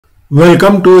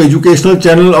Welcome to educational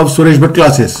channel of Suresh Bhatt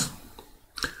classes.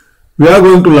 We are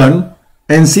going to learn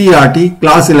NCERT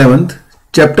class 11th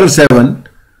chapter 7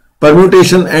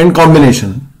 permutation and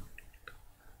combination.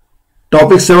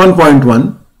 Topic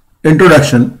 7.1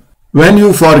 Introduction. When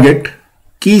you forget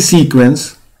key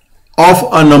sequence of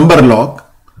a number lock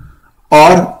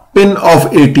or pin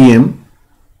of ATM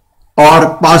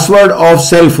or password of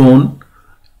cell phone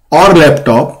or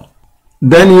laptop,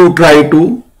 then you try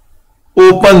to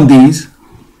open these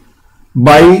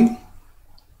by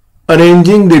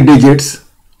arranging the digits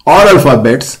or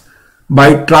alphabets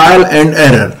by trial and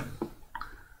error.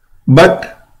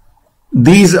 But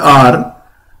these are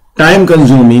time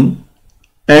consuming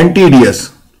and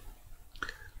tedious.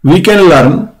 We can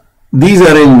learn these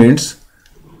arrangements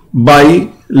by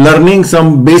learning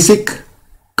some basic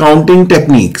counting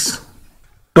techniques.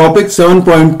 Topic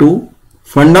 7.2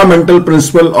 Fundamental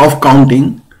principle of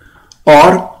counting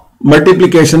or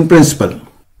multiplication principle.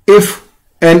 If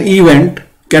an event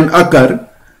can occur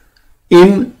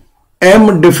in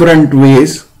m different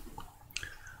ways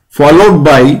followed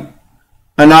by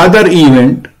another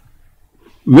event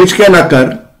which can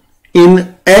occur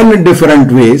in n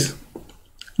different ways,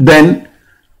 then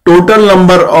total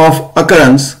number of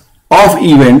occurrence of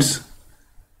events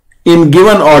in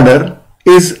given order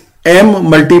is m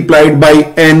multiplied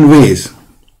by n ways.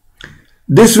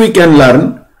 This we can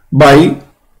learn by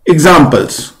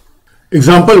examples.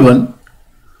 Example 1.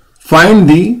 Find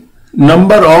the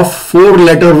number of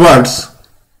 4-letter words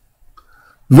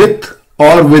with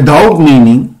or without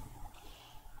meaning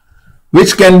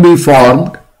which can be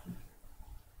formed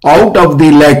out of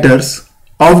the letters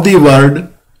of the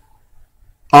word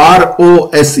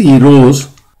rose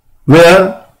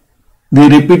where the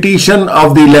repetition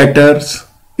of the letters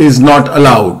is not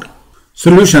allowed.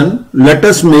 Solution. Let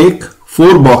us make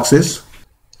 4 boxes.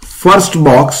 First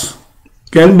box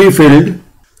can be filled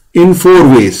in 4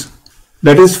 ways.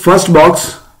 That is, first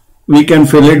box we can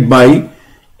fill it by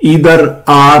either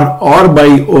R or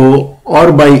by O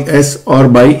or by S or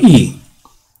by E.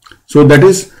 So that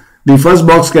is, the first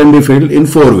box can be filled in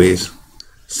 4 ways.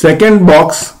 Second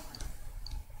box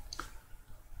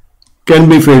can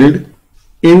be filled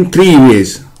in 3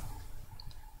 ways.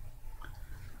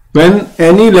 When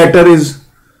any letter is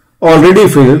already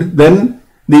filled, then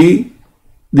the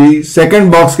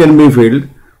second box can be filled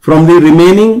from the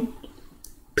remaining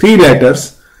 3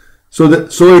 letters, so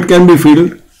it can be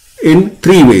filled in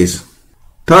 3 ways.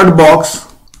 Third box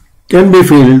can be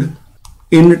filled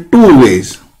in 2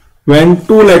 ways. When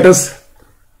 2 letters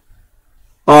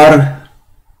are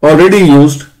already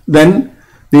used, then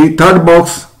the third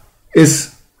box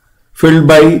is filled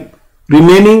by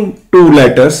remaining 2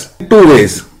 letters 2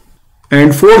 ways.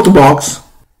 And fourth box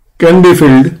can be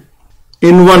filled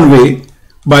in 1 way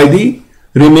by the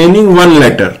remaining 1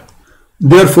 letter.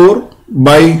 Therefore,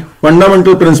 by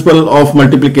fundamental principle of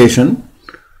multiplication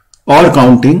or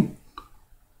counting,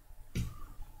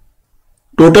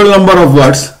 total number of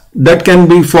words that can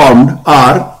be formed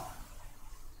are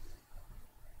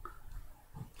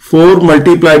 4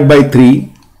 multiplied by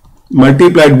 3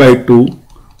 multiplied by 2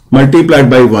 multiplied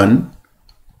by 1,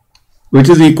 which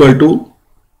is equal to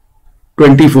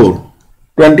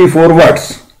 24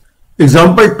 words.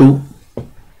 Example 2.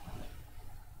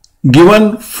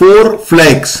 Given 4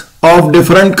 flags of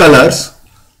different colors,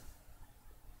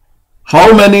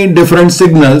 how many different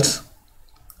signals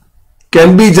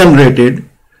can be generated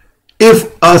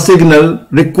if a signal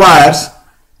requires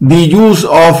the use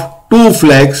of 2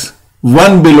 flags,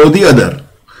 one below the other?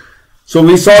 So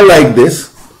we saw like this.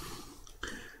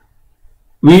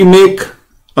 We make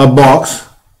a box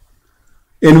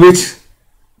in which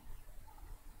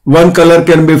one color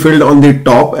can be filled on the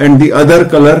top and the other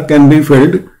color can be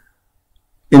filled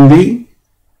in the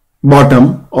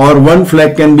bottom, or one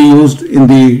flag can be used in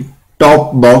the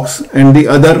top box and the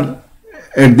other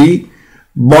at the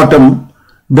bottom.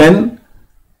 Then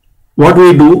what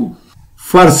we do,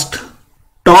 first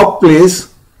top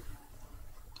place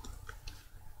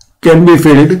can be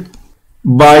filled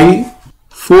by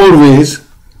 4 ways,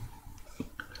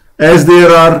 as there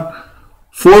are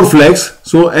 4 flags,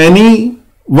 so any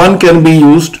one can be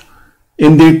used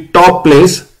in the top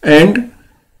place, and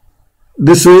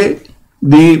this way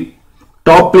the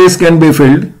top place can be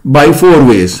filled by 4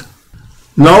 ways.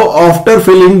 Now after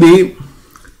filling the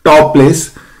top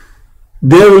place,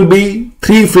 there will be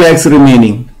 3 flags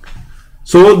remaining.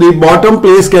 So the bottom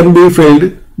place can be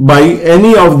filled by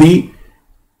any of the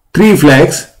 3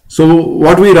 flags. So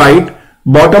what we write,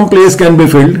 bottom place can be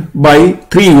filled by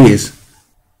 3 ways.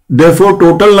 Therefore,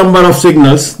 total number of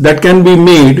signals that can be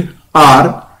made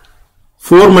are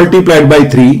 4 multiplied by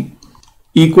 3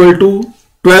 equal to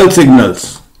 12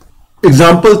 signals.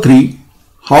 Example 3.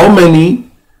 How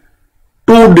many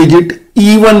 2-digit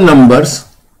even numbers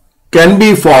can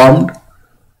be formed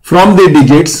from the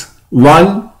digits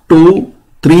 1, 2,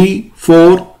 3,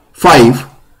 4, 5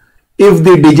 if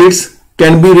the digits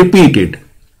can be repeated?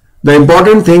 The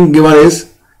important thing given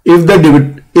is if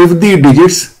the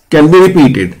digits can be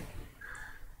repeated.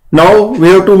 Now we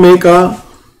have to make a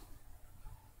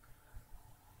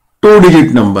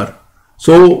 2-digit number.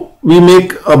 So we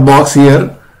make a box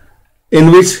here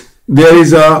in which there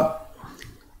is a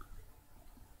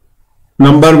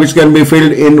number which can be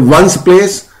filled in ones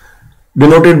place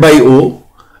denoted by O,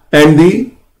 and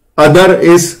the other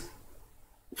is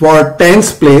for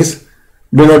tens place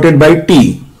denoted by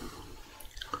T.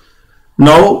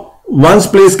 Now ones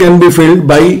place can be filled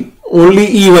by only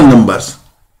even numbers.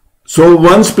 So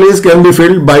ones place can be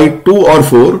filled by 2 or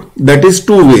 4, that is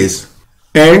 2 ways,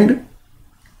 and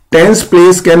tens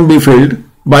place can be filled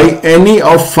by any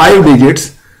of 5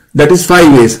 digits, that is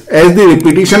 5 ways. As the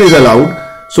repetition is allowed,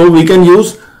 so we can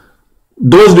use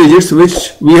those digits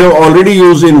which we have already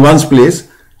used in ones place.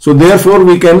 So therefore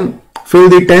we can fill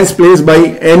the tens place by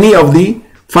any of the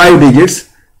 5 digits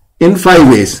in 5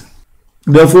 ways.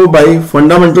 Therefore, by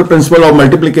fundamental principle of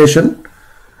multiplication,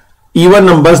 even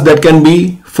numbers that can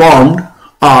be formed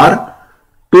are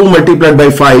 2 multiplied by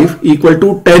 5 equal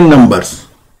to 10 numbers.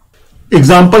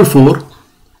 Example 4.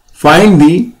 Find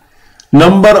the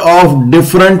number of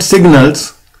different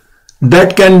signals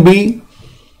that can be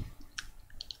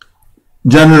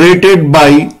generated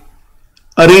by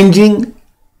arranging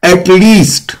at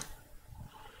least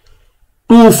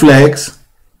 2 flags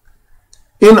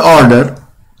in order,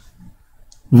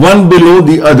 one below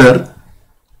the other,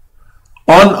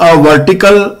 on a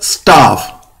vertical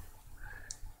staff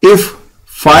if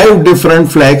 5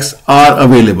 different flags are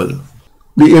available.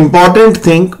 The important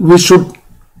thing we should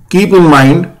keep in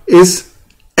mind is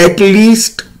at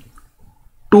least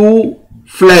 2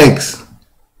 flags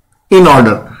in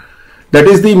order. That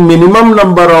is, the minimum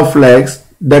number of flags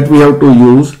that we have to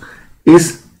use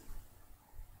is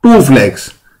 2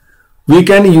 flags. We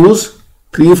can use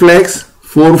 3 flags,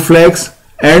 4 flags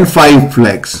and 5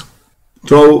 flags.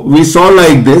 So we saw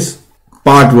like this,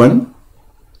 part 1.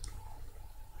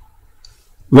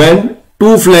 When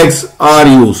 2 flags are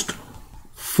used,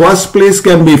 first place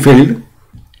can be filled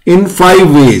in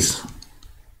 5 ways.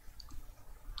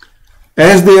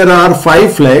 As there are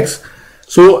 5 flags,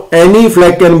 so any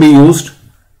flag can be used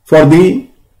for the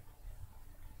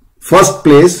first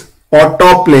place or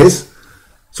top place.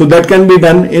 So that can be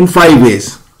done in 5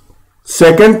 ways.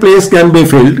 Second place can be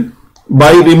filled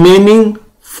by remaining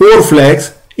 4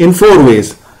 flags in 4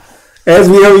 ways. As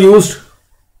we have used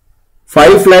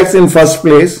 5 flags in first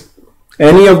place,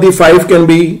 any of the 5 can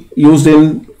be used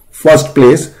in first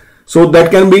place. So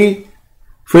that can be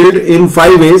filled in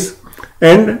 5 ways,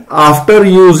 and after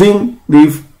using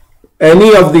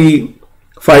any of the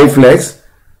 5 flags,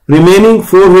 remaining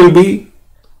 4 will be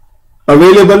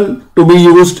available to be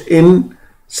used in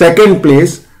second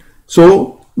place.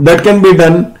 So that can be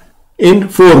done in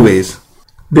 4 ways.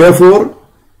 Therefore,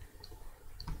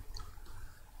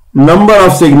 number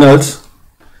of signals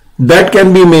that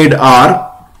can be made are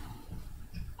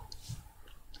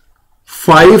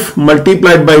 5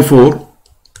 multiplied by 4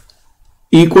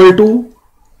 equal to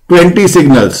 20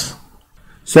 signals.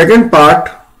 Second part,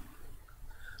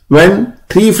 when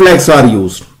 3 flags are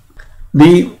used,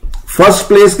 the first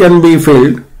place can be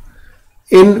filled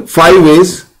in 5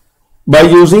 ways by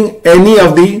using any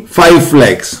of the 5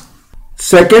 flags.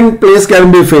 Second place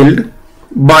can be filled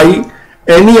by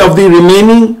any of the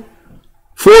remaining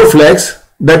 4 flags,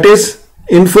 that is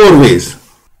in 4 ways.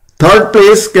 Third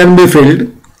place can be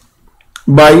filled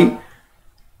by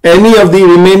any of the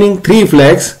remaining 3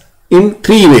 flags in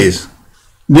 3 ways.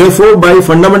 Therefore, by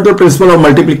fundamental principle of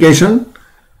multiplication,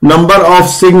 number of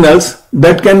signals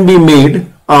that can be made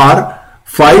are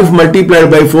 5 multiplied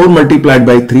by 4 multiplied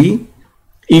by 3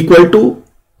 equal to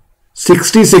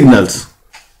 60 signals.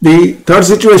 The third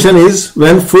situation is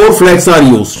when 4 flags are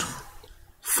used.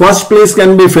 First place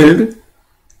can be filled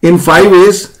in 5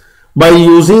 ways by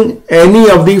using any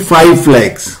of the 5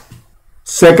 flags.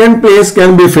 Second place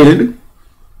can be filled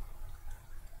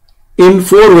in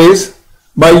 4 ways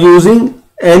by using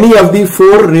any of the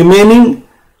 4 remaining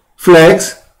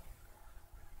flags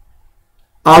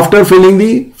after filling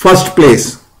the first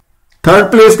place.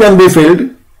 Third place can be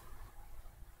filled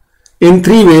in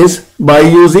 3 ways by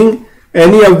using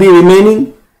any of the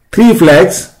remaining 3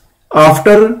 flags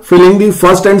after filling the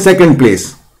first and second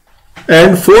place.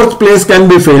 And fourth place can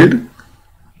be filled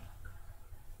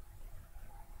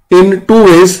in 2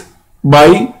 ways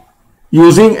by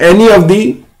using any of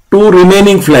the 2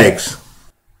 remaining flags.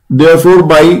 Therefore,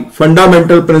 by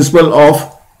fundamental principle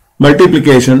of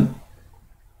multiplication,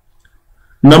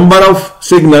 number of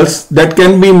signals that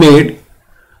can be made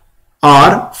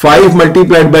are 5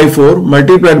 multiplied by 4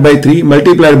 multiplied by 3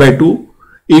 multiplied by 2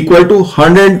 equal to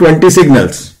 120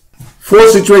 signals.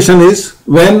 Fourth situation is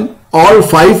when all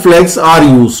 5 flags are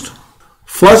used.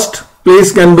 First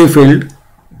place can be filled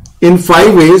in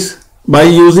 5 ways by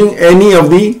using any of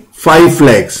the 5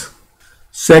 flags.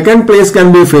 Second place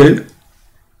can be filled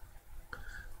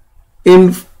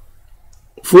in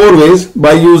 4 ways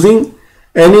by using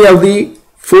any of the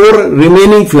 4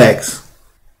 remaining flags.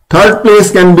 Third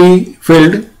place can be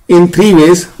filled in 3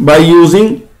 ways by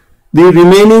using the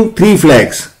remaining 3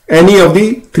 flags, any of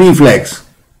the 3 flags.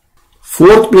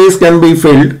 Fourth place can be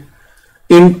filled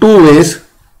in 2 ways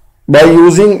by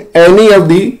using any of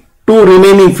the 2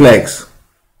 remaining flags.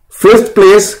 Fifth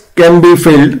place can be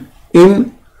filled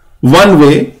in 1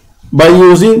 way by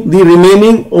using the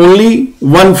remaining only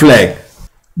 1 flag.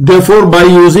 Therefore, by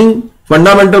using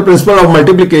fundamental principle of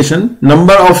multiplication,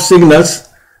 number of signals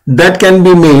that can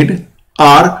be made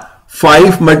are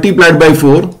 5 multiplied by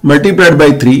 4 multiplied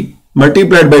by 3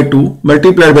 multiplied by 2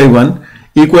 multiplied by 1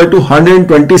 equal to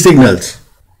 120 signals.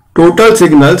 Total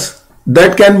signals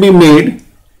that can be made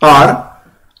are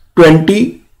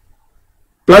 20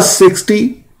 plus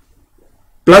 60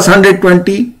 plus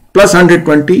 120 plus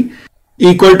 120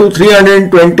 equal to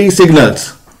 320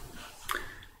 signals.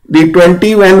 The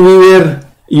 20 when we were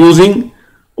using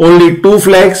only 2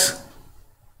 flags,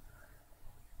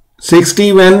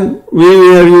 60 when we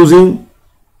were using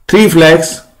 3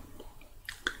 flags,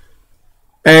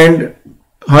 and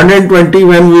 120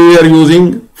 when we were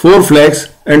using 4 flags,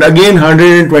 and again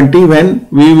 120 when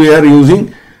we were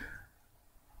using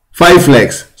 5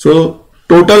 flags. So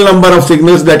total number of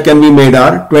signals that can be made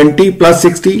are 20 plus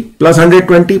 60 plus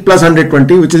 120 plus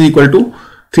 120, which is equal to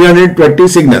 320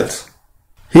 signals.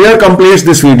 Here completes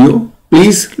this video.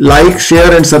 Please like,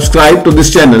 share and subscribe to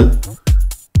this channel.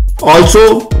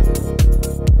 Also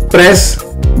press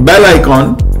bell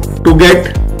icon to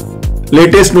get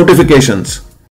latest notifications.